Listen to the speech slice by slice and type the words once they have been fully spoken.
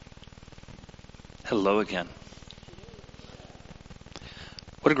Hello again.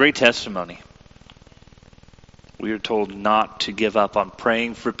 What a great testimony. We are told not to give up on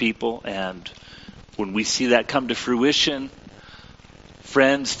praying for people, and when we see that come to fruition,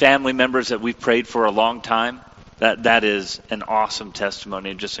 friends, family members that we've prayed for a long time, that is an awesome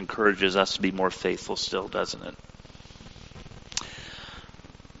testimony. It just encourages us to be more faithful still, doesn't it?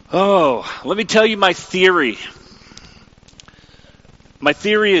 Oh, let me tell you my theory. My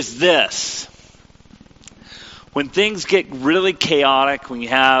theory is this. When things get really chaotic, when you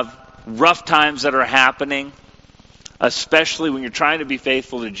have rough times that are happening, especially when you're trying to be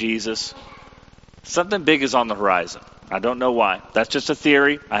faithful to Jesus, something big is on the horizon. I don't know why. That's just a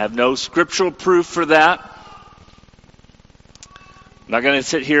theory. I have no scriptural proof for that. I'm not going to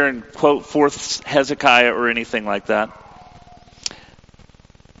sit here and quote 4th Hezekiah or anything like that.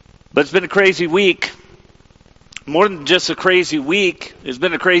 But it's been a crazy week. More than just a crazy week, it's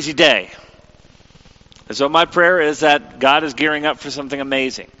been a crazy day. And so my prayer is that God is gearing up for something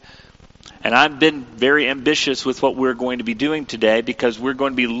amazing. And I've been very ambitious with what we're going to be doing today because we're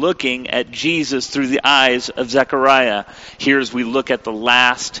going to be looking at Jesus through the eyes of Zechariah. Here as we look at the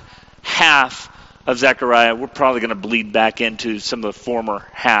last half of Zechariah, we're probably going to bleed back into some of the former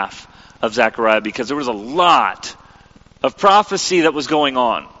half of Zechariah because there was a lot of prophecy that was going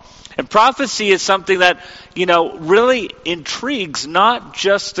on. And prophecy is something that, really intrigues not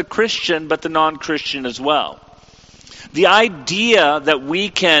just the Christian, but the non-Christian as well. The idea that we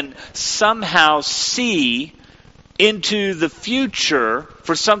can somehow see into the future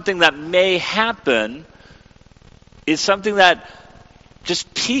for something that may happen is something that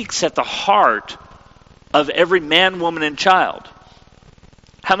just piques at the heart of every man, woman, and child.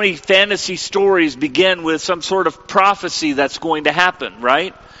 How many fantasy stories begin with some sort of prophecy that's going to happen,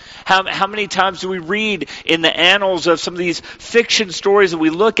 right? How many times do we read in the annals of some of these fiction stories that we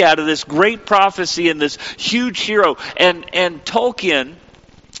look at of this great prophecy and this huge hero? And Tolkien,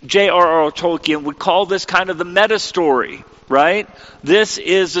 J.R.R. Tolkien, would call this kind of the meta story, right? This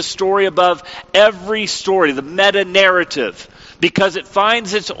is the story above every story, the meta narrative, because it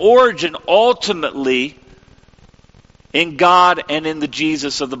finds its origin ultimately in God and in the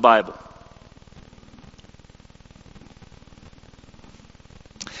Jesus of the Bible.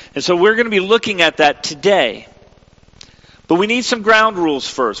 And so we're going to be looking at that today. But we need some ground rules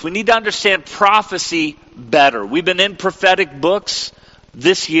first. We need to understand prophecy better. We've been in prophetic books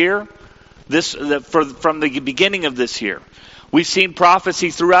this year, from the beginning of this year. We've seen prophecy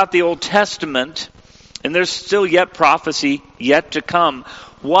throughout the Old Testament, and there's still yet prophecy yet to come.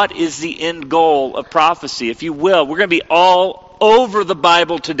 What is the end goal of prophecy? If you will, we're going to be all over the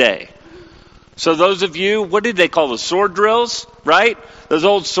Bible today. So those of you, what did they call those? Sword drills, right? Those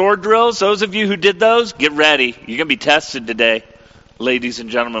old sword drills. Those of you who did those, get ready. You're going to be tested today, ladies and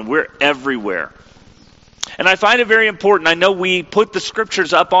gentlemen. We're everywhere. And I find it very important. I know we put the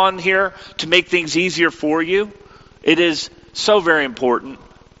scriptures up on here to make things easier for you. It is so very important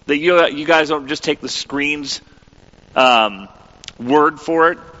that you guys don't just take the screen's word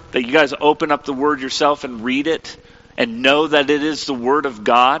for it, that you guys open up the word yourself and read it and know that it is the word of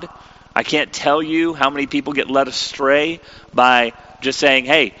God. I can't tell you how many people get led astray by just saying,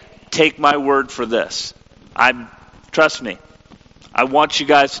 hey, take my word for this. Trust me, I want you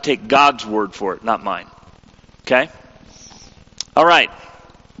guys to take God's word for it, not mine. Okay? All right.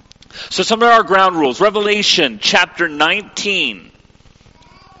 So some of our ground rules. Revelation chapter 19.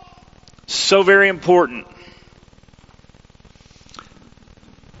 So very important.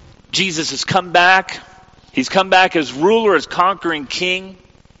 Jesus has come back. He's come back as ruler, as conquering king,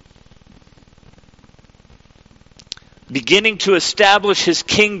 beginning to establish his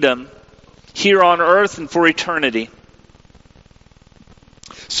kingdom here on earth and for eternity.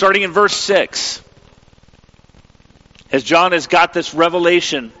 Starting in verse 6, as John has got this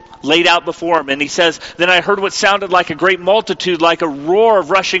revelation laid out before him, and he says, "Then I heard what sounded like a great multitude, like a roar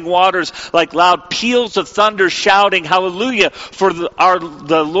of rushing waters, like loud peals of thunder, shouting, 'Hallelujah, for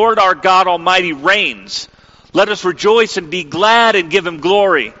the Lord our God Almighty reigns. Let us rejoice and be glad and give him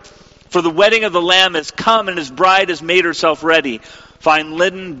glory. For the wedding of the Lamb has come, and his bride has made herself ready. Fine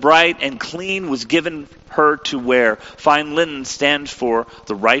linen, bright and clean, was given her to wear.'" Fine linen stands for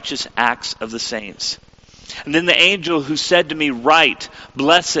the righteous acts of the saints. "And then the angel who said to me, 'Write,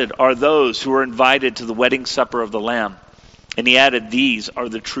 blessed are those who are invited to the wedding supper of the Lamb.' And he added, 'These are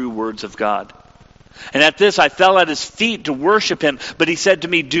the true words of God.' And at this I fell at his feet to worship him. But he said to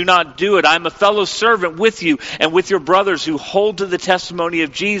me, 'Do not do it. I am a fellow servant with you and with your brothers who hold to the testimony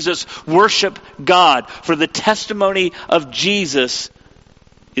of Jesus. Worship God. For the testimony of Jesus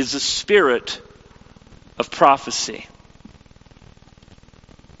is the spirit of prophecy.'"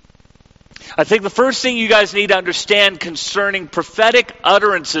 I think the first thing you guys need to understand concerning prophetic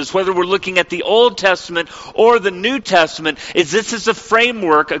utterances, whether we're looking at the Old Testament or the New Testament, is this is a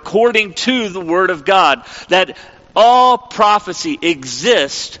framework according to the Word of God, that all prophecy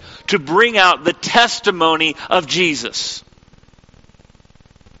exists to bring out the testimony of Jesus.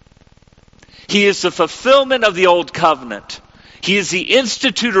 He is the fulfillment of the Old Covenant. He is the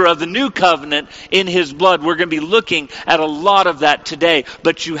institutor of the new covenant in His blood. We're going to be looking at a lot of that today.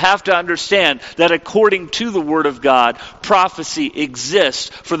 But you have to understand that according to the Word of God, prophecy exists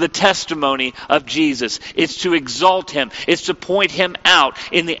for the testimony of Jesus. It's to exalt Him. It's to point Him out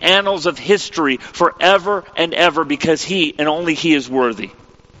in the annals of history forever and ever, because He and only He is worthy.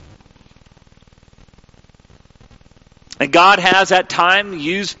 And God has at times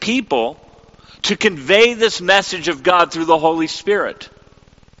used people to convey this message of God through the Holy Spirit.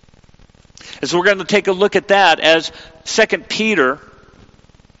 And so we're going to take a look at that as 2 Peter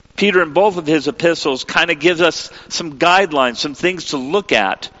in both of his epistles kind of gives us some guidelines, some things to look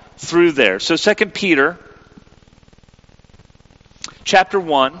at through there. So 2 Peter chapter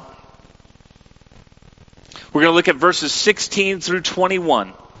 1, we're going to look at verses 16 through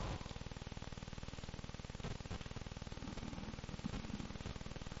 21.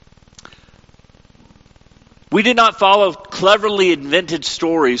 We did not follow cleverly invented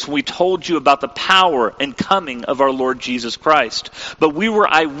stories when we told you about the power and coming of our Lord Jesus Christ, but we were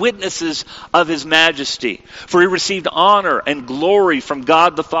eyewitnesses of His majesty. For He received honor and glory from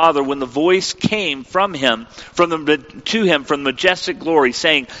God the Father when the voice came from Him, to Him from majestic glory,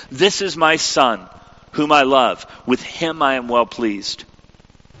 saying, "This is my Son, whom I love. With Him I am well pleased."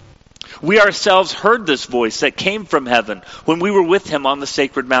 We ourselves heard this voice that came from heaven when we were with Him on the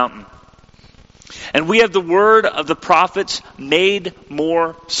sacred mountain. And we have the word of the prophets made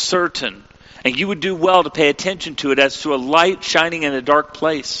more certain. And you would do well to pay attention to it as to a light shining in a dark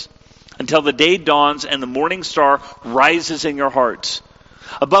place, until the day dawns and the morning star rises in your hearts.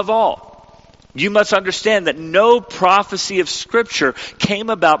 Above all, you must understand that no prophecy of Scripture came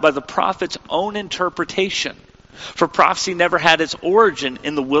about by the prophet's own interpretation. For prophecy never had its origin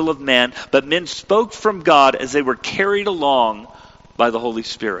in the will of man, but men spoke from God as they were carried along by the Holy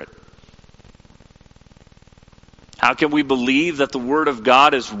Spirit. How can we believe that the Word of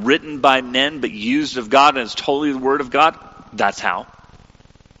God is written by men but used of God and is totally the Word of God? That's how.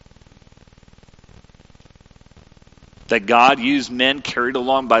 That God used men carried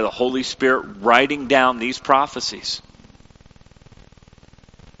along by the Holy Spirit writing down these prophecies.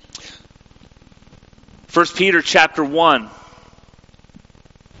 1 Peter chapter 1,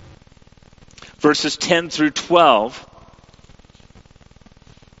 verses 10 through 12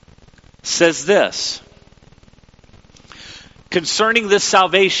 says this. Concerning this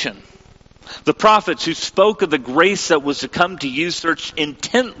salvation, the prophets who spoke of the grace that was to come to you searched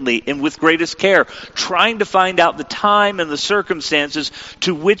intently and with greatest care, trying to find out the time and the circumstances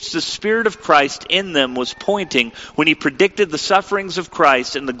to which the Spirit of Christ in them was pointing when He predicted the sufferings of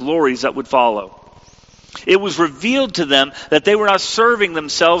Christ and the glories that would follow. It was revealed to them that they were not serving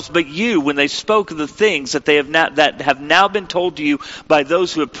themselves but you when they spoke of the things that have now been told to you by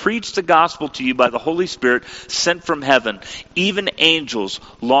those who have preached the gospel to you by the Holy Spirit sent from heaven. Even angels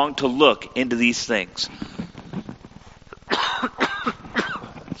long to look into these things.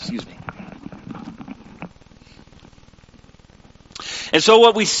 Excuse me. And so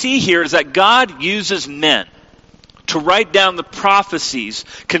what we see here is that God uses men to write down the prophecies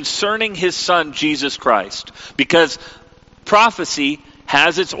concerning His Son, Jesus Christ. Because prophecy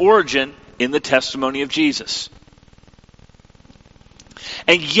has its origin in the testimony of Jesus.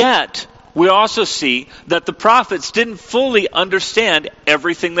 And yet, we also see that the prophets didn't fully understand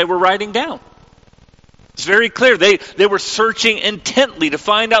everything they were writing down. It's very clear. They were searching intently to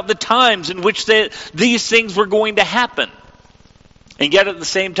find out the times in which these things were going to happen. And yet at the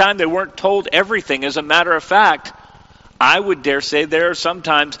same time, they weren't told everything. As a matter of fact, I would dare say there are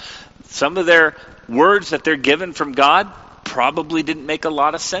sometimes some of their words that they're given from God probably didn't make a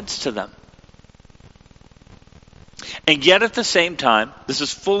lot of sense to them. And yet at the same time, this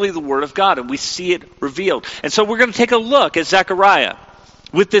is fully the Word of God, and we see it revealed. And so we're going to take a look at Zechariah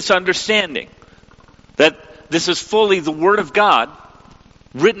with this understanding that this is fully the Word of God,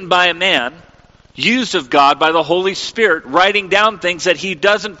 written by a man, used of God by the Holy Spirit, writing down things that he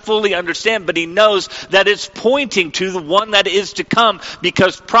doesn't fully understand, but he knows that it's pointing to the one that is to come,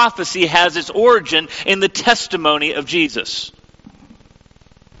 because prophecy has its origin in the testimony of Jesus.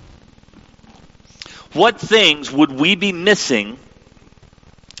 What things would we be missing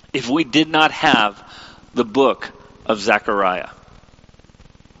if we did not have the book of Zechariah?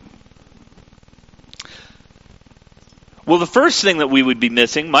 Well, the first thing that we would be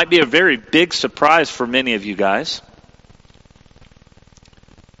missing might be a very big surprise for many of you guys.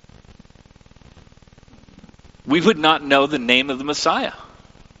 We would not know the name of the Messiah.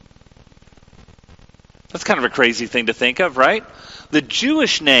 That's kind of a crazy thing to think of, right? The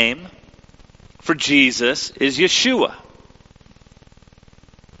Jewish name for Jesus is Yeshua.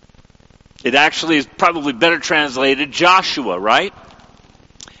 It actually is probably better translated Joshua, right?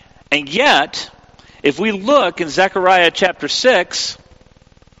 And yet, if we look in Zechariah chapter 6,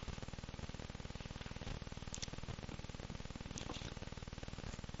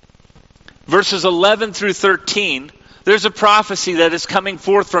 verses 11 through 13, there's a prophecy that is coming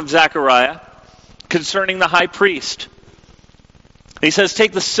forth from Zechariah concerning the high priest. He says,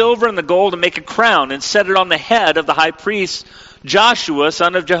 "Take the silver and the gold and make a crown and set it on the head of the high priest Joshua,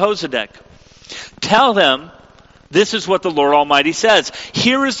 son of Jehozadak. Tell him, this is what the Lord Almighty says.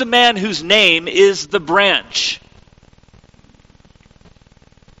 Here is the man whose name is the branch.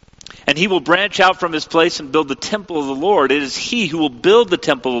 And he will branch out from his place and build the temple of the Lord. It is he who will build the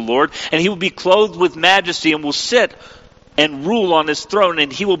temple of the Lord, and he will be clothed with majesty and will sit and rule on his throne,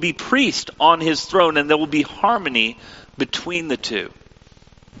 and he will be priest on his throne, and there will be harmony between the two."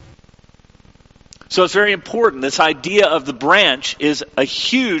 So it's very important. This idea of the branch is a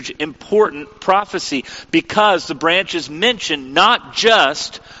huge, important prophecy because the branch is mentioned not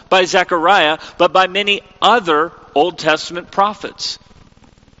just by Zechariah, but by many other Old Testament prophets.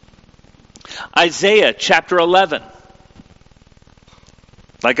 Isaiah chapter 11.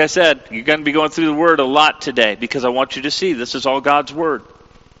 Like I said, you're going to be going through the Word a lot today because I want you to see this is all God's Word.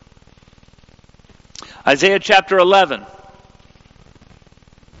 Isaiah chapter 11.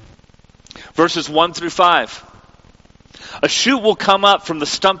 Verses 1 through 5. "A shoot will come up from the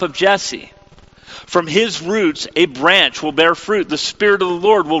stump of Jesse. From his roots a branch will bear fruit. The Spirit of the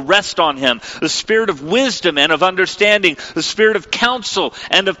Lord will rest on him. The Spirit of wisdom and of understanding. The Spirit of counsel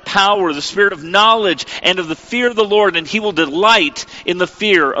and of power. The Spirit of knowledge and of the fear of the Lord. And he will delight in the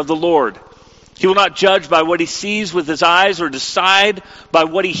fear of the Lord. He will not judge by what he sees with his eyes or decide by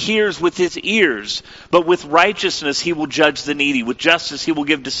what he hears with his ears. But with righteousness he will judge the needy. With justice he will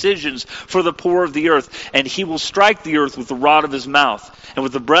give decisions for the poor of the earth. And he will strike the earth with the rod of his mouth. And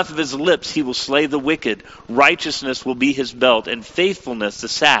with the breath of his lips he will slay the wicked. Righteousness will be his belt, and faithfulness the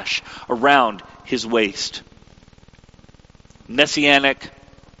sash around his waist." Messianic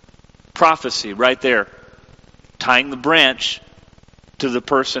prophecy right there. Tying the branch to the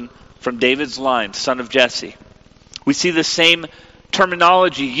person from David's line, son of Jesse. We see the same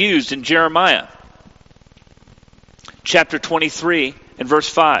terminology used in Jeremiah. Chapter 23 and verse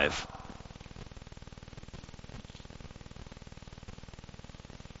 5.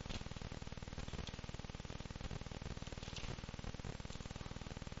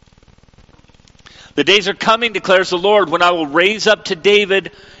 "The days are coming, declares the Lord, when I will raise up to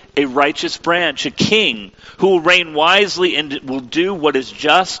David a righteous branch, a king who will reign wisely and will do what is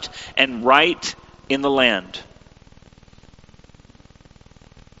just and right in the land."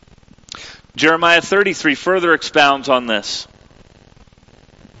 Jeremiah 33 further expounds on this.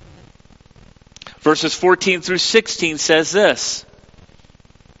 Verses 14 through 16 says this.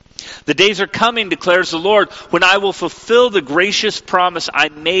 "The days are coming, declares the Lord, when I will fulfill the gracious promise I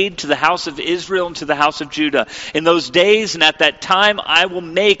made to the house of Israel and to the house of Judah. In those days and at that time I will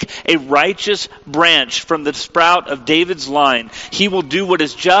make a righteous branch from the sprout of David's line. He will do what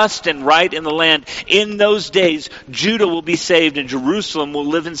is just and right in the land. In those days Judah will be saved and Jerusalem will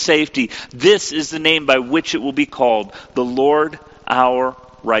live in safety. This is the name by which it will be called, the Lord our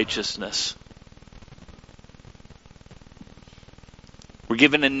righteousness." We're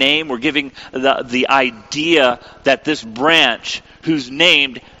given a name, we're giving the idea that this branch, who's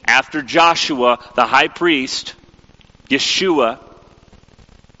named after Joshua, the high priest, Yeshua,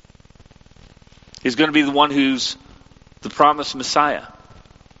 is going to be the one who's the promised Messiah.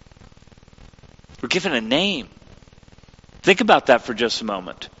 We're given a name. Think about that for just a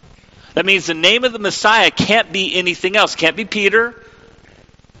moment. That means the name of the Messiah can't be anything else. Can't be Peter,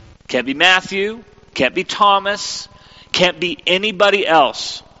 can't be Matthew, can't be Thomas, can't be anybody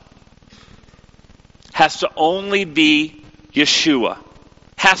else. Has to only be Yeshua.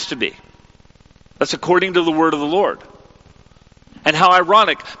 Has to be. That's according to the word of the Lord. And how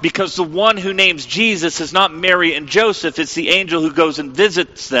ironic, because the one who names Jesus is not Mary and Joseph, it's the angel who goes and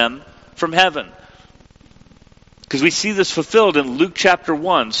visits them from heaven. Because we see this fulfilled in Luke chapter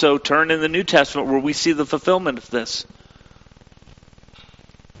 1. So turn in the New Testament where we see the fulfillment of this.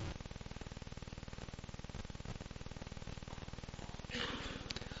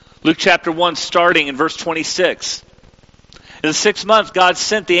 Luke chapter 1, starting in verse 26. In the 6th month, God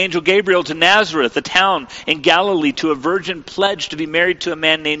sent the angel Gabriel to Nazareth, a town in Galilee, to a virgin pledged to be married to a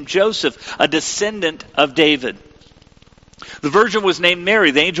man named Joseph, a descendant of David. The virgin was named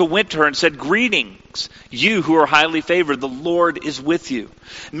Mary. The angel went to her and said, "Greetings, you who are highly favored. The Lord is with you."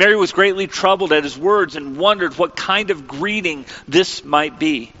 Mary was greatly troubled at his words and wondered what kind of greeting this might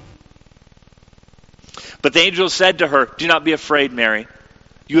be. But the angel said to her, "Do not be afraid, Mary.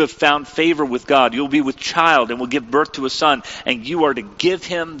 You have found favor with God. You will be with child and will give birth to a son, and you are to give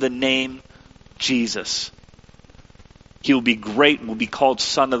him the name Jesus. He will be great and will be called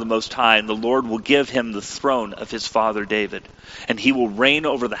Son of the Most High, and the Lord will give him the throne of his father David, and he will reign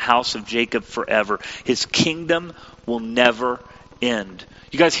over the house of Jacob forever. His kingdom will never end."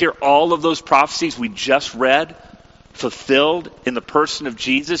 You guys hear all of those prophecies we just read fulfilled in the person of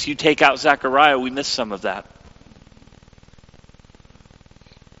Jesus? You take out Zechariah, we miss some of that.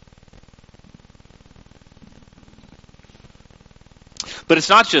 But it's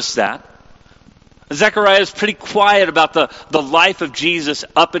not just that. Zechariah is pretty quiet about the life of Jesus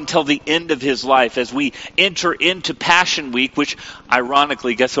up until the end of his life as we enter into Passion Week, which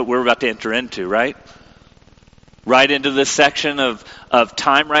ironically, guess what we're about to enter into, right? Right into this section of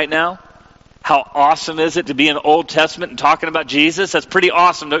time right now. How awesome is it to be in the Old Testament and talking about Jesus? That's pretty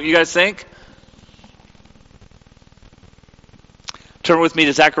awesome, don't you guys think? Turn with me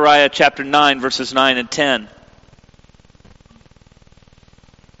to Zechariah chapter 9, verses 9 and 10.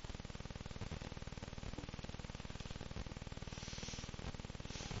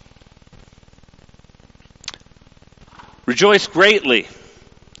 "Rejoice greatly,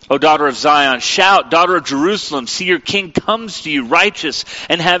 O daughter of Zion. Shout, daughter of Jerusalem. See, your king comes to you, righteous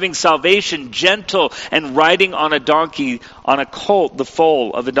and having salvation, gentle and riding on a donkey, on a colt, the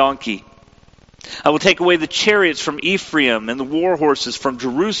foal of a donkey. I will take away the chariots from Ephraim and the war horses from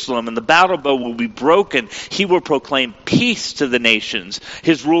Jerusalem, and the battle bow will be broken. He will proclaim peace to the nations.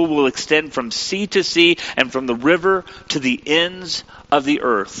 His rule will extend from sea to sea and from the river to the ends of the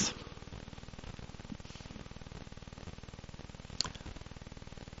earth."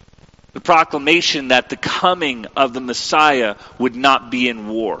 The proclamation that the coming of the Messiah would not be in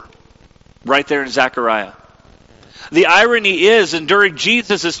war. Right there in Zechariah. The irony is, and during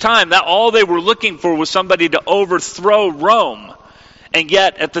Jesus' time, that all they were looking for was somebody to overthrow Rome. And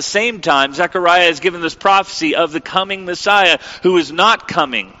yet, at the same time, Zechariah is given this prophecy of the coming Messiah who is not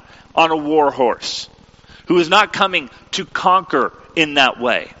coming on a war horse, who is not coming to conquer in that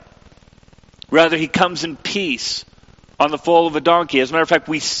way. Rather, he comes in peace on the foal of a donkey. As a matter of fact,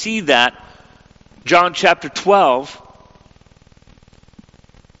 we see that John chapter 12.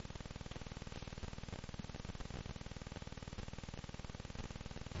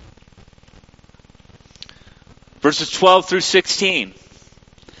 Verses 12 through 16.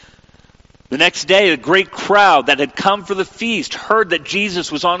 The next day, a great crowd that had come for the feast heard that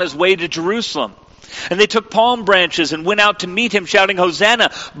Jesus was on his way to Jerusalem. And they took palm branches and went out to meet him, shouting,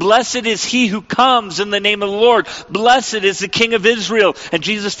 "Hosanna! Blessed is he who comes in the name of the Lord. Blessed is the King of Israel." And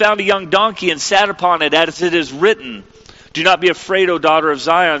Jesus found a young donkey and sat upon it, as it is written, "Do not be afraid, O daughter of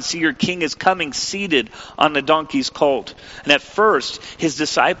Zion. See, your king is coming, seated on the donkey's colt." And at first, his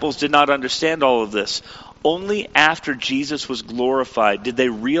disciples did not understand all of this. Only after Jesus was glorified did they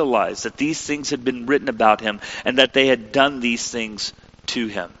realize that these things had been written about him and that they had done these things to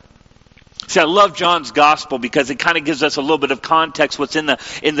him. See, I love John's gospel because it kind of gives us a little bit of context what's in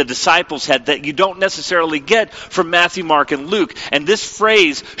the disciples' head that you don't necessarily get from Matthew, Mark, and Luke. And this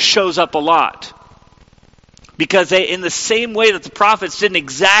phrase shows up a lot. Because they, in the same way that the prophets didn't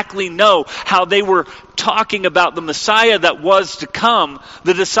exactly know how they were talking about the Messiah that was to come,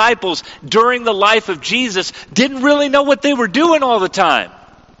 the disciples during the life of Jesus didn't really know what they were doing all the time.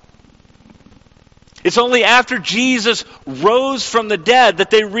 It's only after Jesus rose from the dead that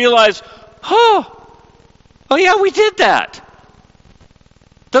they realized, oh yeah, we did that.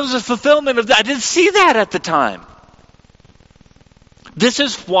 That was a fulfillment of that. I didn't see that at the time. This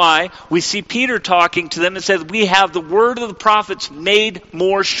is why we see Peter talking to them and says, we have the word of the prophets made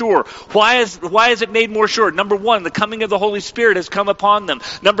more sure. Why is it made more sure? Number one, the coming of the Holy Spirit has come upon them.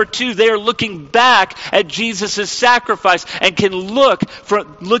 Number two, they are looking back at Jesus' sacrifice and can look,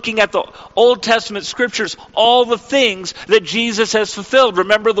 from looking at the Old Testament scriptures, all the things that Jesus has fulfilled.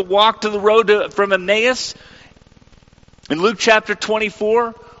 Remember the walk to the road from Emmaus? In Luke chapter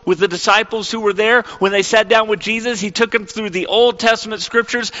 24, with the disciples who were there, when they sat down with Jesus, he took them through the Old Testament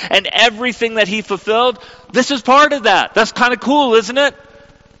scriptures and everything that he fulfilled. This is part of that. That's kind of cool, isn't it?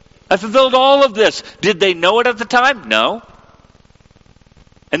 I fulfilled all of this. Did they know it at the time? No.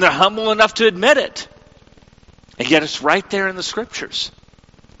 And they're humble enough to admit it. And yet it's right there in the scriptures.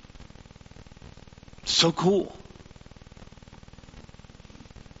 So cool.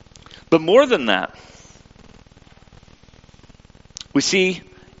 But more than that, we see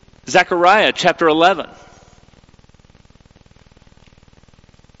Zechariah chapter 11.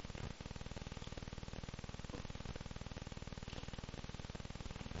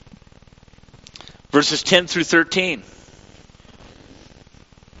 Verses 10 through 13.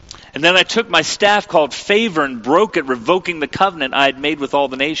 And then I took my staff called Favor and broke it, revoking the covenant I had made with all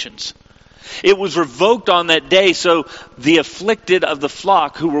the nations. It was revoked on that day, so the afflicted of the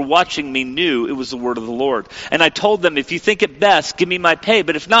flock who were watching me knew it was the word of the Lord. And I told them, if you think it best, give me my pay,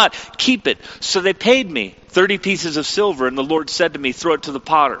 but if not, keep it. So they paid me 30 pieces of silver, and the Lord said to me, throw it to the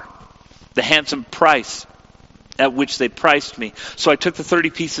potter, the handsome price at which they priced me. So I took the 30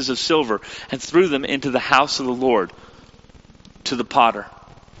 pieces of silver and threw them into the house of the Lord, to the potter.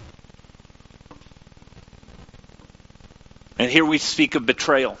 And here we speak of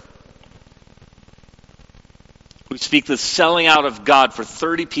betrayal. We speak the selling out of God for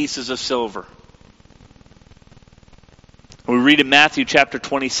 30 pieces of silver. We read in Matthew chapter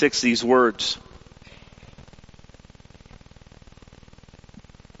 26 these words.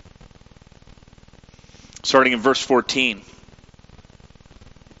 Starting in verse 14.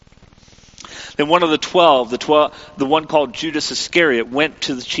 Then one of the 12, the one called Judas Iscariot, went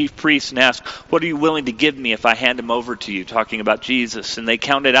to the chief priests and asked, what are you willing to give me if I hand him over to you? Talking about Jesus. And they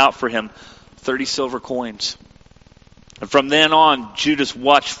counted out for him 30 silver coins. And from then on, Judas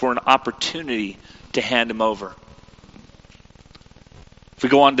watched for an opportunity to hand him over. If we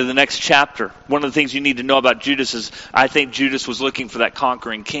go on to the next chapter, one of the things you need to know about Judas is I think Judas was looking for that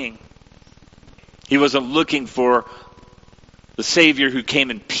conquering king. He wasn't looking for the Savior who came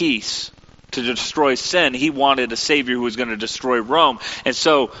in peace to destroy sin. He wanted a Savior who was going to destroy Rome. And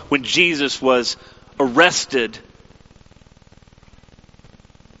so when Jesus was arrested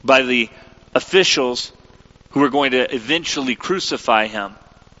by the officials who were going to eventually crucify him,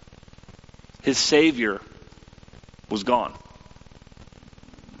 his Savior was gone.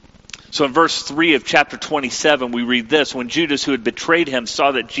 So in verse 3 of chapter 27, we read this. When Judas, who had betrayed him,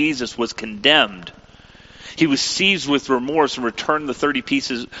 saw that Jesus was condemned, he was seized with remorse and returned the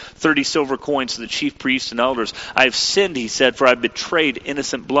 30 silver coins to the chief priests and elders. I have sinned, he said, for I have betrayed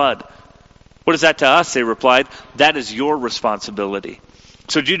innocent blood. What is that to us? They replied. That is your responsibility.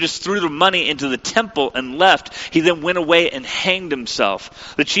 So Judas threw the money into the temple and left. He then went away and hanged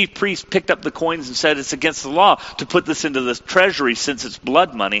himself. The chief priest picked up the coins and said, it's against the law to put this into the treasury since it's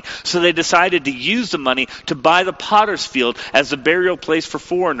blood money. So they decided to use the money to buy the potter's field as a burial place for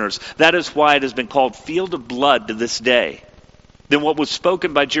foreigners. That is why it has been called Field of Blood to this day. Then what was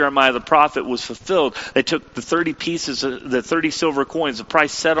spoken by Jeremiah the prophet was fulfilled. They took the 30 silver coins, the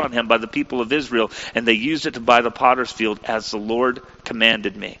price set on him by the people of Israel, and they used it to buy the potter's field as the Lord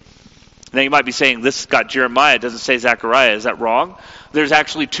commanded me. Now you might be saying, this got Jeremiah, it doesn't say Zechariah. Is that wrong? There's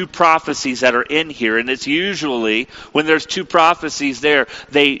actually two prophecies that are in here, and it's usually, when there's two prophecies there,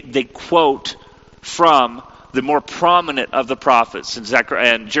 they quote from the more prominent of the prophets,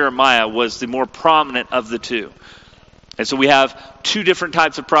 and Jeremiah was the more prominent of the two. And so we have two different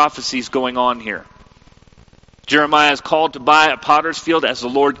types of prophecies going on here. Jeremiah is called to buy a potter's field as the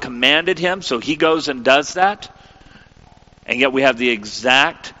Lord commanded him, so he goes and does that. And yet we have the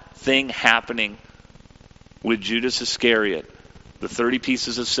exact thing happening with Judas Iscariot, the 30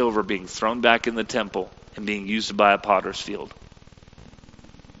 pieces of silver being thrown back in the temple and being used to buy a potter's field.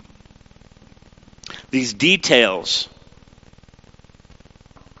 These details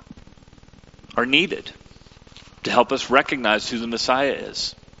are needed to help us recognize who the Messiah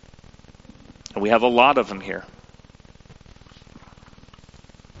is. And we have a lot of them here.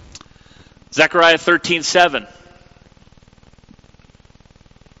 Zechariah 13:7.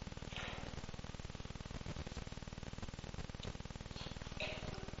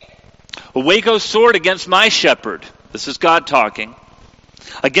 Awake, O sword, against my shepherd. This is God talking.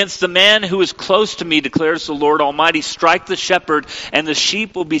 Against the man who is close to me, declares the Lord Almighty, strike the shepherd, and the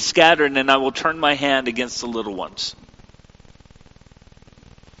sheep will be scattered, and I will turn my hand against the little ones.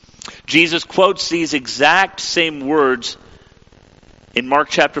 Jesus quotes these exact same words in Mark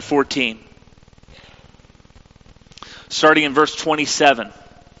chapter 14, starting in verse 27.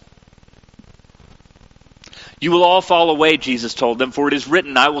 You will all fall away, Jesus told them, for it is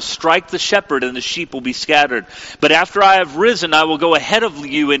written, I will strike the shepherd and the sheep will be scattered. But after I have risen, I will go ahead of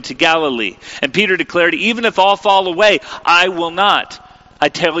you into Galilee. And Peter declared, even if all fall away, I will not. I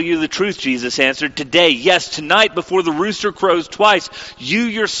tell you the truth, Jesus answered, today, yes, tonight, before the rooster crows twice, you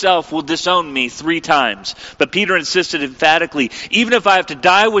yourself will disown me 3 times. But Peter insisted emphatically, even if I have to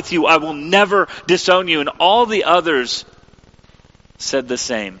die with you, I will never disown you. And all the others said the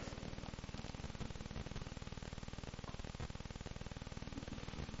same.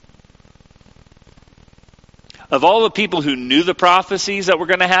 Of all the people who knew the prophecies that were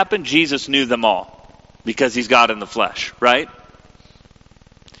going to happen, Jesus knew them all because he's God in the flesh, right?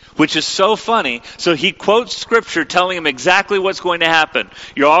 Which is so funny. So he quotes scripture telling him exactly what's going to happen.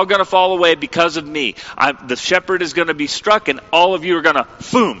 You're all going to fall away because of me. The shepherd is going to be struck and all of you are going to,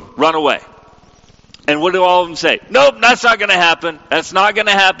 boom, run away. And what do all of them say? Nope, that's not going to happen. That's not going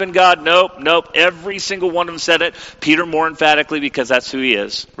to happen, God. Nope. Every single one of them said it. Peter more emphatically because that's who he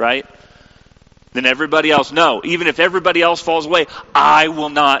is, right? Then everybody else, no. Even if everybody else falls away, I will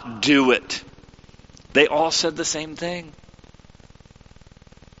not do it. They all said the same thing.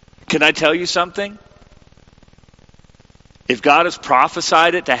 Can I tell you something? If God has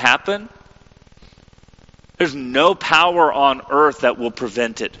prophesied it to happen, there's no power on earth that will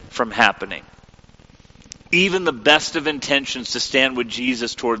prevent it from happening. Even the best of intentions to stand with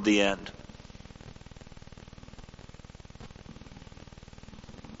Jesus toward the end.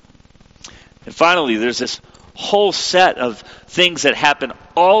 And finally, there's this whole set of things that happen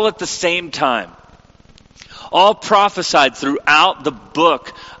all at the same time. All prophesied throughout the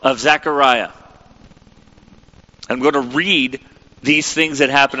book of Zechariah. I'm going to read these things that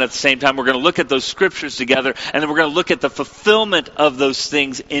happen at the same time. We're going to look at those scriptures together, and then we're going to look at the fulfillment of those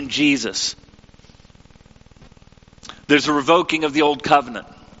things in Jesus. There's a revoking of the old covenant.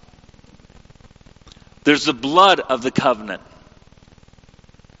 There's the blood of the covenant.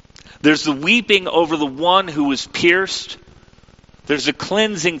 There's the weeping over the one who was pierced. There's a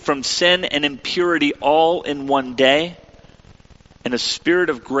cleansing from sin and impurity all in one day. And a spirit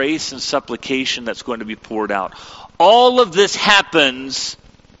of grace and supplication that's going to be poured out. All of this happens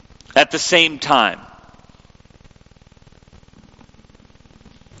at the same time.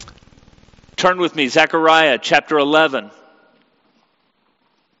 Turn with me, Zechariah chapter 11.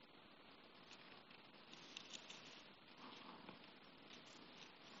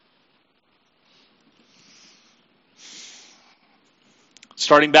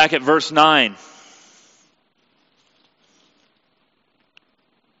 Starting back at verse 9.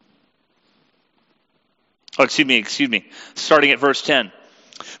 Excuse me. Starting at verse 10.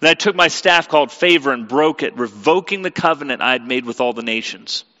 Then I took my staff called favor and broke it, revoking the covenant I had made with all the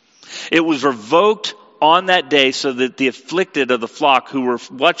nations. It was revoked on that day so that the afflicted of the flock who were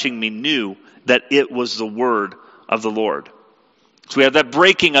watching me knew that it was the word of the Lord. So we have that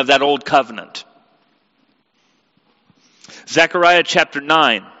breaking of that old covenant. Zechariah chapter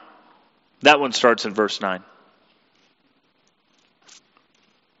 9. That one starts in verse 9.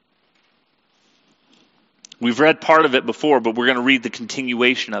 We've read part of it before, but we're going to read the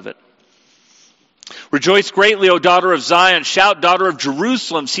continuation of it. Rejoice greatly, O daughter of Zion. Shout, daughter of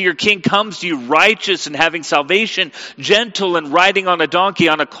Jerusalem. See, your king comes to you righteous and having salvation, gentle and riding on a donkey,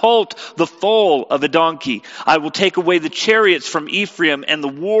 on a colt, the foal of a donkey. I will take away the chariots from Ephraim and the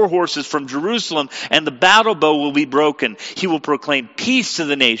war horses from Jerusalem, and the battle bow will be broken. He will proclaim peace to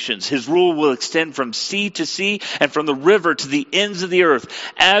the nations. His rule will extend from sea to sea and from the river to the ends of the earth.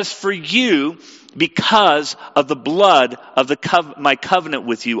 As for you, because of the blood of my covenant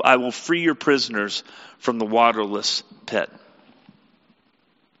with you, I will free your prisoners from the waterless pit.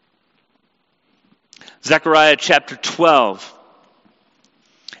 Zechariah chapter 12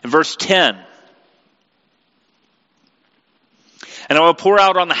 and verse 10. And I will pour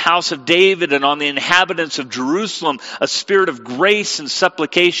out on the house of David and on the inhabitants of Jerusalem a spirit of grace and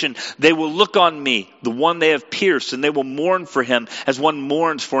supplication. They will look on me, the one they have pierced, and they will mourn for him as one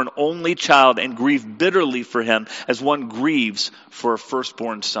mourns for an only child, and grieve bitterly for him as one grieves for a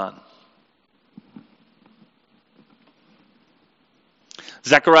firstborn son.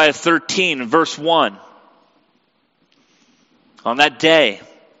 Zechariah 13, verse 1. On that day,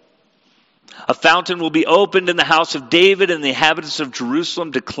 a fountain will be opened in the house of David and the inhabitants of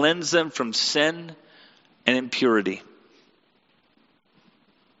Jerusalem to cleanse them from sin and impurity.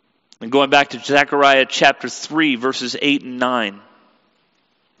 And going back to Zechariah chapter 3, verses 8 and 9.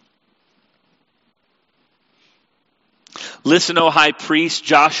 Listen, O high priest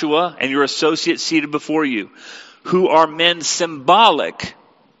Joshua and your associates seated before you, who are men symbolic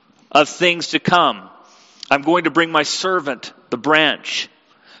of things to come. I'm going to bring my servant, the branch.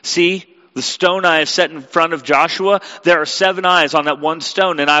 See, the stone I have set in front of Joshua, there are 7 eyes on that one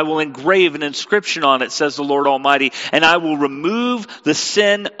stone, and I will engrave an inscription on it, says the Lord Almighty, and I will remove the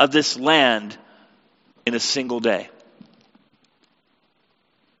sin of this land in a single day.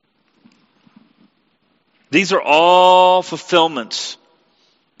 These are all fulfillments,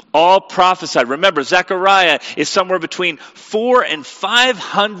 all prophesied. Remember, Zechariah is somewhere between 400 and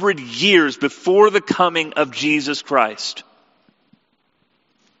 500 years before the coming of Jesus Christ.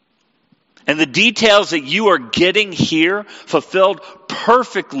 And the details that you are getting here fulfilled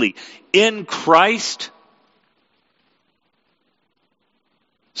perfectly in Christ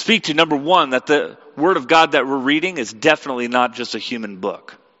speak to, number one, that the Word of God that we're reading is definitely not just a human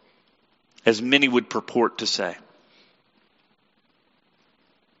book, as many would purport to say.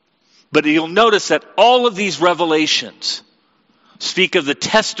 But you'll notice that all of these revelations speak of the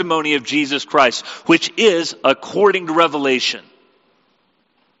testimony of Jesus Christ, which is, according to Revelation,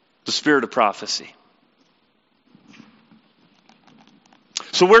 the spirit of prophecy.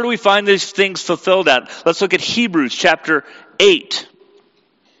 So where do we find these things fulfilled at? Let's look at Hebrews chapter 8.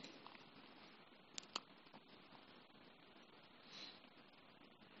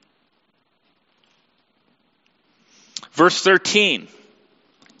 Verse 13.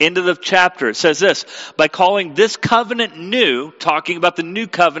 End of the chapter, it says this: by calling this covenant new, talking about the new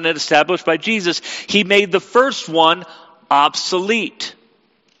covenant established by Jesus, he made the first one obsolete,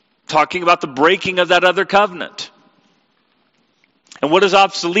 talking about the breaking of that other covenant. And what is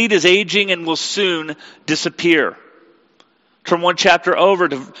obsolete is aging and will soon disappear. Turn one chapter over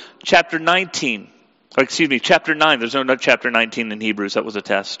to chapter 19. Chapter 9. There's no chapter 19 in Hebrews. That was a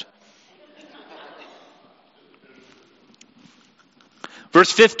test. Verse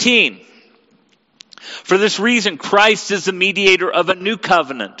 15, for this reason Christ is the mediator of a new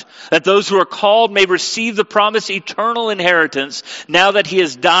covenant, that those who are called may receive the promised eternal inheritance, now that he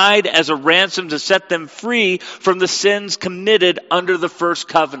has died as a ransom to set them free from the sins committed under the first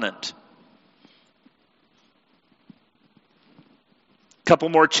covenant. A couple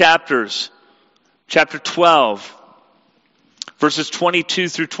more chapters. Chapter 12, verses 22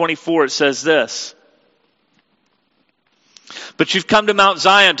 through 24, it says this: but you've come to Mount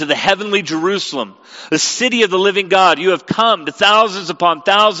Zion, to the heavenly Jerusalem, the city of the living God. You have come to thousands upon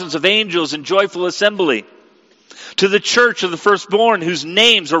thousands of angels in joyful assembly, to the church of the firstborn whose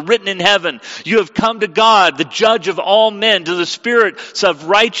names are written in heaven. You have come to God, the judge of all men, to the spirits of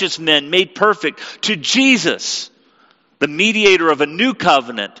righteous men made perfect, to Jesus, the mediator of a new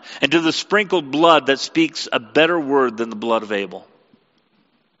covenant, and to the sprinkled blood that speaks a better word than the blood of Abel.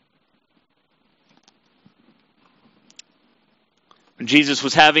 When Jesus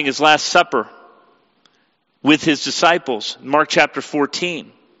was having his last supper with his disciples, Mark chapter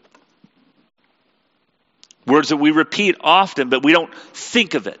 14. Words that we repeat often, but we don't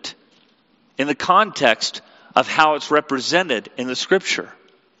think of it in the context of how it's represented in the Scripture.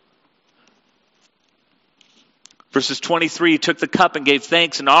 Verses 23, he took the cup and gave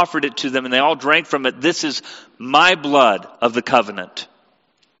thanks and offered it to them, and they all drank from it. This is my blood of the covenant,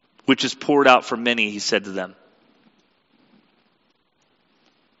 which is poured out for many, he said to them.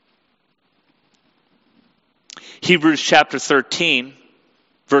 Hebrews chapter 13,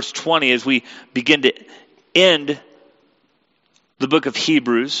 verse 20, as we begin to end the book of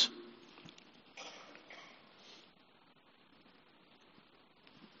Hebrews.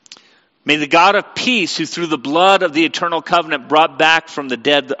 May the God of peace, who through the blood of the eternal covenant brought back from the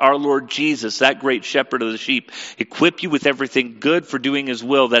dead our Lord Jesus, that great shepherd of the sheep, equip you with everything good for doing his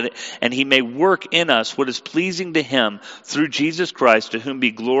will, and he may work in us what is pleasing to him through Jesus Christ, to whom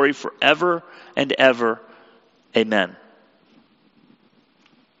be glory forever and ever. Amen.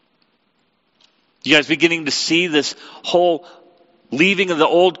 You guys beginning to see this whole leaving of the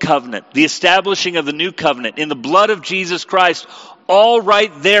old covenant, the establishing of the new covenant in the blood of Jesus Christ, all right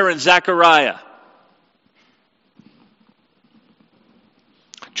there in Zechariah.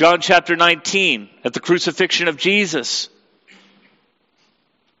 John chapter 19, at the crucifixion of Jesus.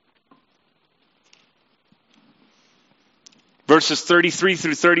 Verses 33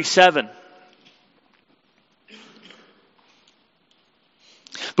 through 37.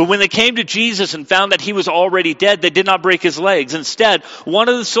 But when they came to Jesus and found that he was already dead, they did not break his legs. Instead, one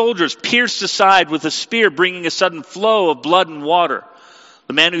of the soldiers pierced his side with a spear, bringing a sudden flow of blood and water.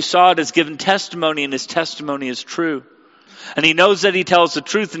 The man who saw it has given testimony, and his testimony is true. And he knows that he tells the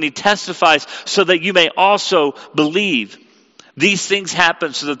truth, and he testifies so that you may also believe. These things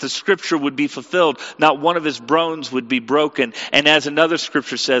happened so that the scripture would be fulfilled. Not one of his bones would be broken. And as another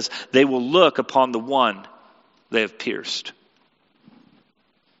scripture says, they will look upon the one they have pierced.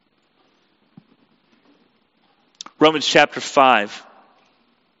 Romans chapter 5,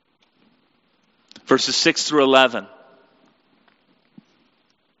 verses 6 through 11.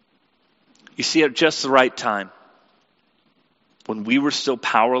 You see, at just the right time, when we were still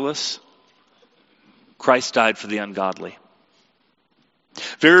powerless, Christ died for the ungodly.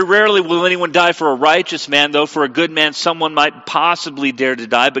 Very rarely will anyone die for a righteous man, though for a good man someone might possibly dare to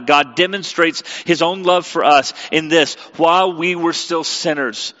die. But God demonstrates his own love for us in this: while we were still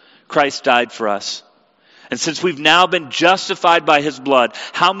sinners, Christ died for us. And since we've now been justified by his blood,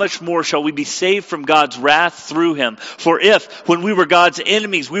 how much more shall we be saved from God's wrath through him? For if, when we were God's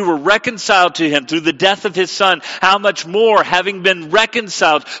enemies, we were reconciled to him through the death of his Son, how much more, having been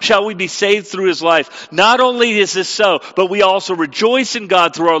reconciled, shall we be saved through his life? Not only is this so, but we also rejoice in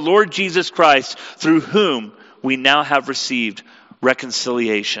God through our Lord Jesus Christ, through whom we now have received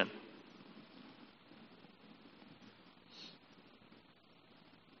reconciliation.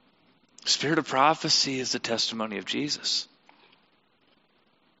 Spirit of prophecy is the testimony of Jesus.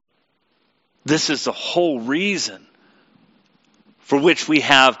 This is the whole reason for which we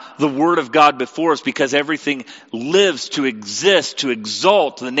have the Word of God before us, because everything lives to exist, to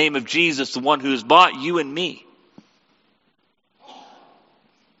exalt the name of Jesus, the one who has bought you and me.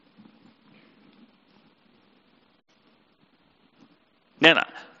 Man,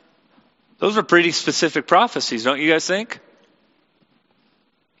 those are pretty specific prophecies, don't you guys think?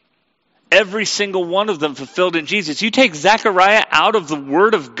 Every single one of them fulfilled in Jesus. You take Zechariah out of the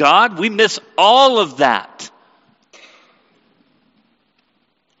Word of God, we miss all of that.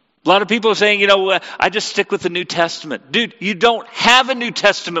 A lot of people are saying, I just stick with the New Testament. Dude, you don't have a New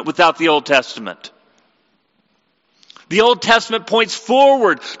Testament without the Old Testament. The Old Testament points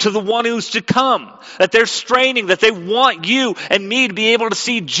forward to the one who's to come. That they're straining, that they want you and me to be able to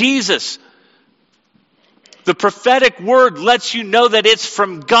see Jesus. The prophetic word lets you know that it's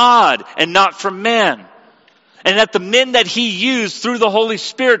from God and not from man. And that the men that he used through the Holy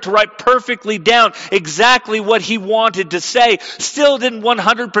Spirit to write perfectly down exactly what he wanted to say still didn't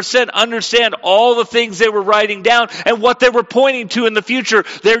 100% understand all the things they were writing down and what they were pointing to in the future.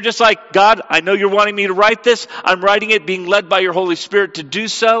 They're just like, God, I know you're wanting me to write this. I'm writing it being led by your Holy Spirit to do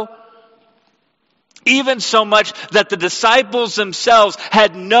so. Even so much that the disciples themselves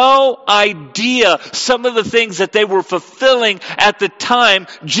had no idea some of the things that they were fulfilling at the time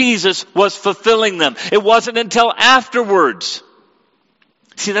Jesus was fulfilling them. It wasn't until afterwards.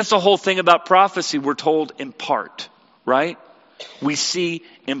 See, that's the whole thing about prophecy. We're told in part, right? We see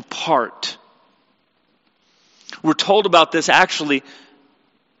in part. We're told about this actually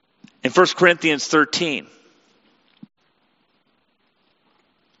in 1 Corinthians 13.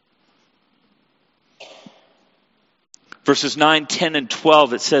 Verses 9, 10, and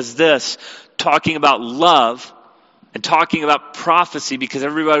 12, it says this, talking about love and talking about prophecy, because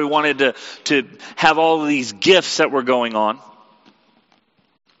everybody wanted to have all of these gifts that were going on.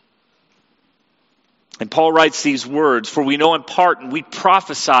 And Paul writes these words, for we know in part and we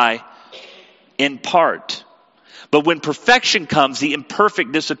prophesy in part. But when perfection comes, the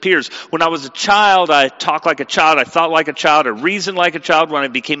imperfect disappears. When I was a child, I talked like a child. I thought like a child. I reasoned like a child. When I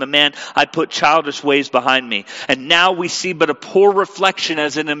became a man, I put childish ways behind me. And now we see but a poor reflection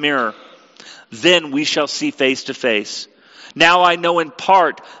as in a mirror. Then we shall see face to face. Now I know in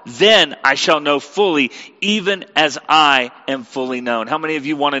part. Then I shall know fully, even as I am fully known. How many of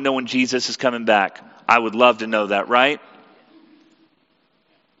you want to know when Jesus is coming back? I would love to know that, right?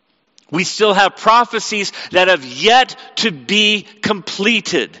 We still have prophecies that have yet to be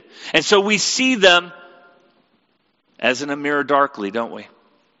completed. And so we see them as in a mirror darkly, don't we?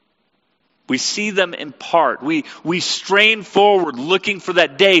 We see them in part. We strain forward looking for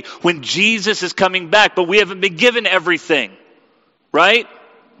that day when Jesus is coming back, but we haven't been given everything, right?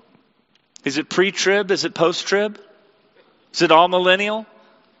 Is it pre-trib? Is it post-trib? Is it all millennial?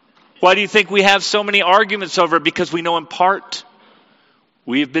 Why do you think we have so many arguments over it? Because we know in part.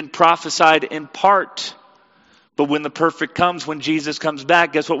 We have been prophesied in part. But when the perfect comes, when Jesus comes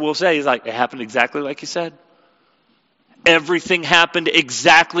back, guess what we'll say? He's like, it happened exactly like he said. Everything happened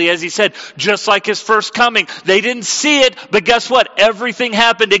exactly as he said. Just like his first coming. They didn't see it, but guess what? Everything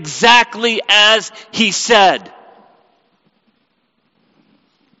happened exactly as he said.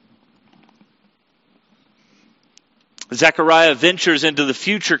 Zechariah ventures into the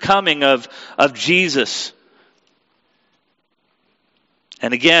future coming of Jesus.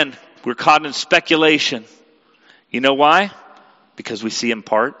 And again, we're caught in speculation. You know why? Because we see in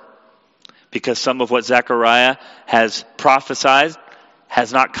part. Because some of what Zechariah has prophesied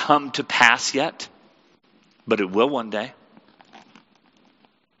has not come to pass yet. But it will one day.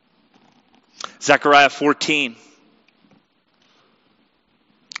 Zechariah 14.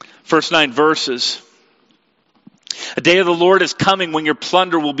 First 9 verses. A day of the Lord is coming when your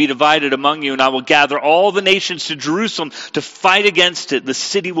plunder will be divided among you, and I will gather all the nations to Jerusalem to fight against it. The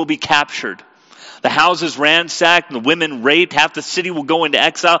city will be captured. The houses ransacked and the women raped. Half the city will go into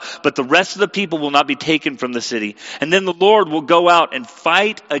exile, but the rest of the people will not be taken from the city. And then the Lord will go out and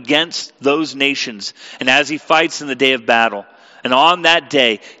fight against those nations. And as he fights in the day of battle, and on that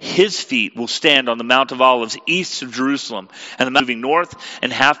day, his feet will stand on the Mount of Olives east of Jerusalem, and the moving north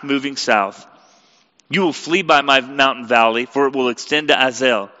and half moving south. You will flee by my mountain valley, for it will extend to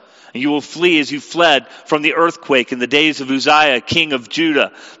Azel. And you will flee as you fled from the earthquake in the days of Uzziah, king of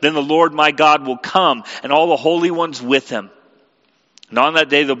Judah. Then the Lord my God will come, and all the holy ones with him. And on that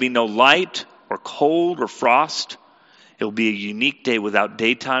day there'll be no light or cold or frost. It will be a unique day without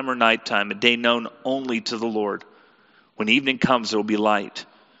daytime or nighttime, a day known only to the Lord. When evening comes, there will be light.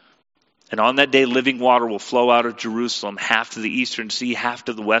 And on that day, living water will flow out of Jerusalem, half to the eastern sea, half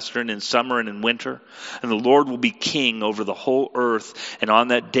to the western, in summer and in winter. And the Lord will be king over the whole earth. And on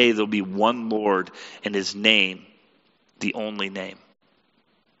that day, there will be one Lord, and his name, the only name.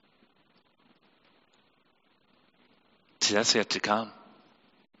 See, that's yet to come.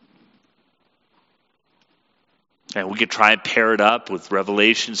 And we could try and pair it up with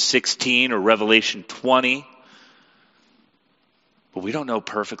Revelation 16 or Revelation 20. But we don't know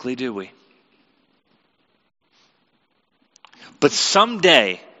perfectly, do we? But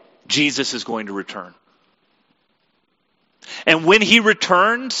someday, Jesus is going to return. And when he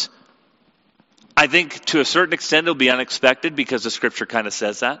returns, I think to a certain extent it'll be unexpected because the scripture kind of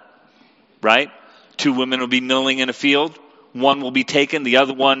says that, right? 2 women will be milling in a field. One will be taken, the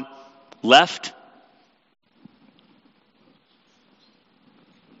other one left.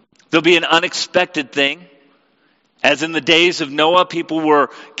 There'll be an unexpected thing. As in the days of Noah, people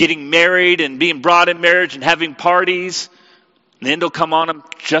were getting married and being brought in marriage and having parties. And the end will come on them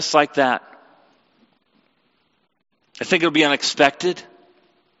just like that. I think it'll be unexpected.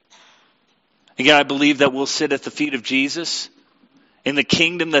 Again, I believe that we'll sit at the feet of Jesus in the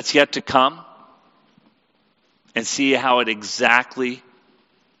kingdom that's yet to come and see how exactly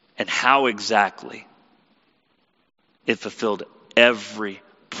it fulfilled every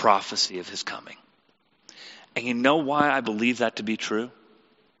prophecy of his coming. And you know why I believe that to be true?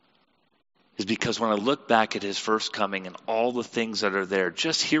 Is because when I look back at his first coming and all the things that are there,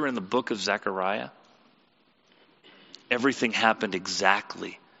 just here in the book of Zechariah, everything happened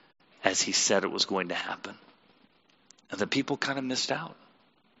exactly as he said it was going to happen. And the people kind of missed out.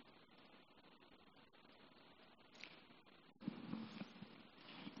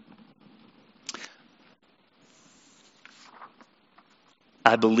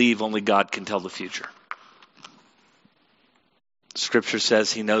 I believe only God can tell the future. Scripture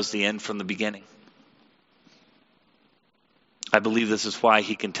says he knows the end from the beginning. I believe this is why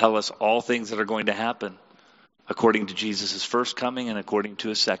he can tell us all things that are going to happen according to Jesus' first coming and according to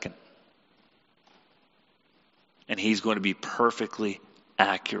his second. And he's going to be perfectly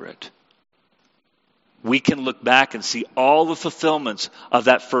accurate. We can look back and see all the fulfillments of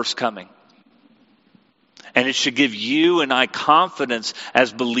that first coming. And it should give you and I confidence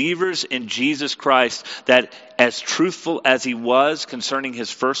as believers in Jesus Christ that as truthful as he was concerning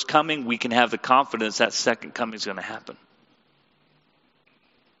his first coming, we can have the confidence that second coming is going to happen.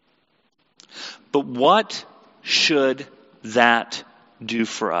 But what should that do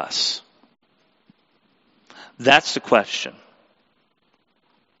for us? That's the question.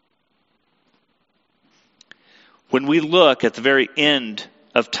 When we look at the very end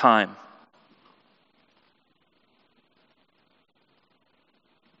of time,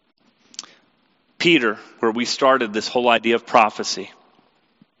 Peter, where we started this whole idea of prophecy,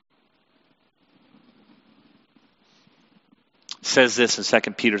 says this in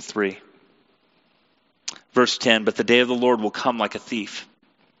 2 Peter 3, verse 10, "But the day of the Lord will come like a thief.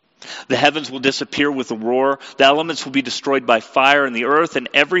 The heavens will disappear with a roar, the elements will be destroyed by fire, and the earth and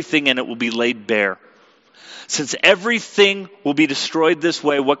everything in it will be laid bare. Since everything will be destroyed this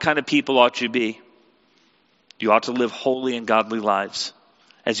way, what kind of people ought you be? You ought to live holy and godly lives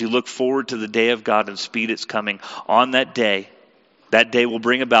as you look forward to the day of God and speed its coming. On that day will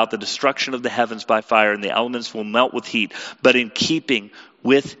bring about the destruction of the heavens by fire, and the elements will melt with heat. But in keeping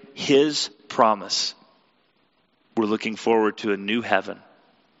with his promise, we're looking forward to a new heaven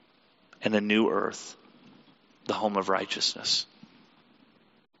and a new earth, the home of righteousness."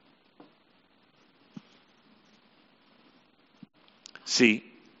 See,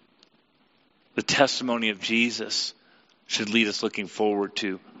 the testimony of Jesus should lead us looking forward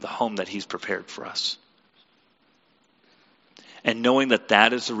to the home that he's prepared for us. And knowing that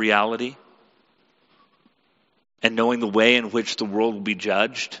that is the reality, and knowing the way in which the world will be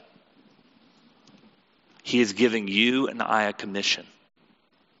judged, he is giving you and I a commission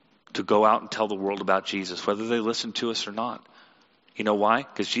to go out and tell the world about Jesus, whether they listen to us or not. You know why?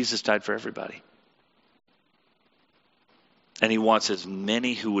 Because Jesus died for everybody. And he wants as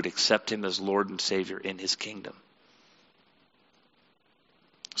many who would accept him as Lord and Savior in his kingdom.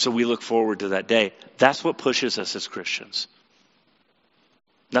 So we look forward to that day. That's what pushes us as Christians.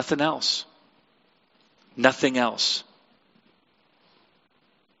 Nothing else. Nothing else.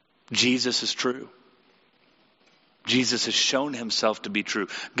 Jesus is true. Jesus has shown himself to be true.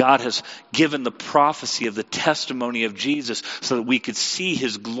 God has given the prophecy of the testimony of Jesus so that we could see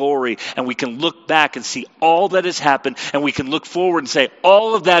his glory and we can look back and see all that has happened, and we can look forward and say,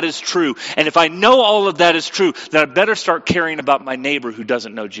 all of that is true. And if I know all of that is true, then I better start caring about my neighbor who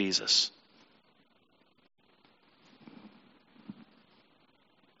doesn't know Jesus.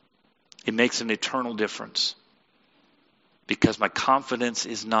 It makes an eternal difference because my confidence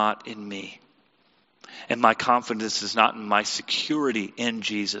is not in me. And my confidence is not in my security in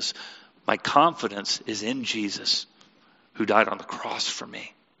Jesus. My confidence is in Jesus who died on the cross for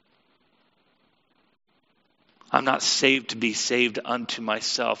me. I'm not saved to be saved unto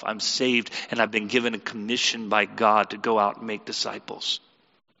myself. I'm saved and I've been given a commission by God to go out and make disciples.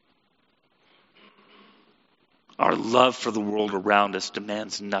 Our love for the world around us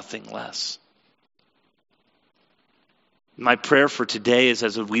demands nothing less. My prayer for today is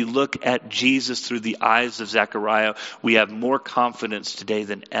as we look at Jesus through the eyes of Zechariah, we have more confidence today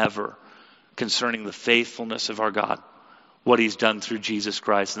than ever concerning the faithfulness of our God, what he's done through Jesus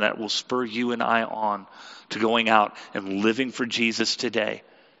Christ, and that will spur you and I on to going out and living for Jesus today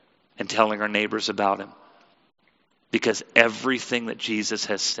and telling our neighbors about him. Because everything that Jesus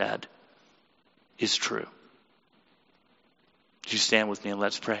has said is true. Would you stand with me and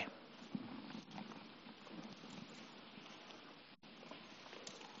let's pray?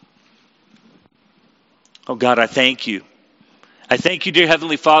 Oh God, I thank you. I thank you, dear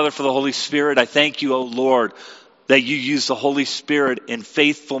Heavenly Father, for the Holy Spirit. I thank you, oh Lord, that you use the Holy Spirit in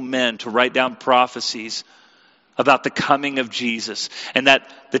faithful men to write down prophecies about the coming of Jesus, and that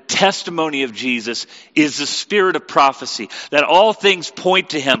the testimony of Jesus is the spirit of prophecy, that all things point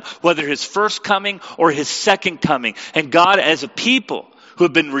to him, whether his first coming or his second coming. And God, as a people who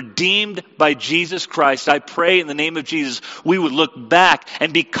have been redeemed by Jesus Christ, I pray in the name of Jesus, we would look back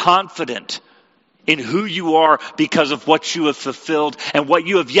and be confident in who you are because of what you have fulfilled and what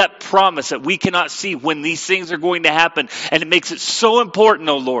you have yet promised that we cannot see when these things are going to happen. And it makes it so important,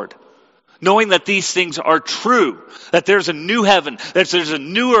 oh Lord, knowing that these things are true, that there's a new heaven, that there's a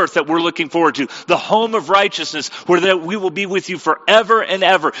new earth that we're looking forward to, the home of righteousness, where that we will be with you forever and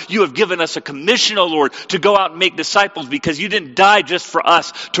ever. You have given us a commission, O Lord, to go out and make disciples, because you didn't die just for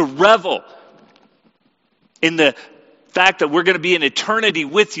us to revel in the fact that we're going to be in eternity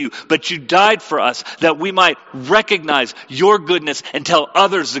with you, but you died for us that we might recognize your goodness and tell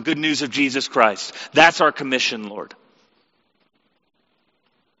others the good news of Jesus Christ. That's our commission, Lord.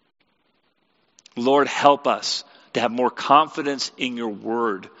 Lord, help us to have more confidence in your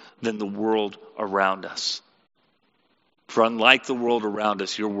word than the world around us. For unlike the world around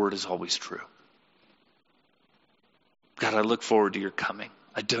us, your word is always true. God, I look forward to your coming.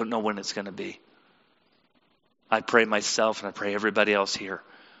 I don't know when it's going to be. I pray myself and I pray everybody else here,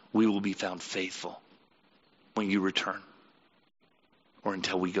 we will be found faithful when you return or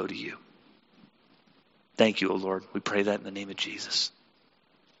until we go to you. Thank you, O Lord. We pray that in the name of Jesus.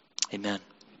 Amen.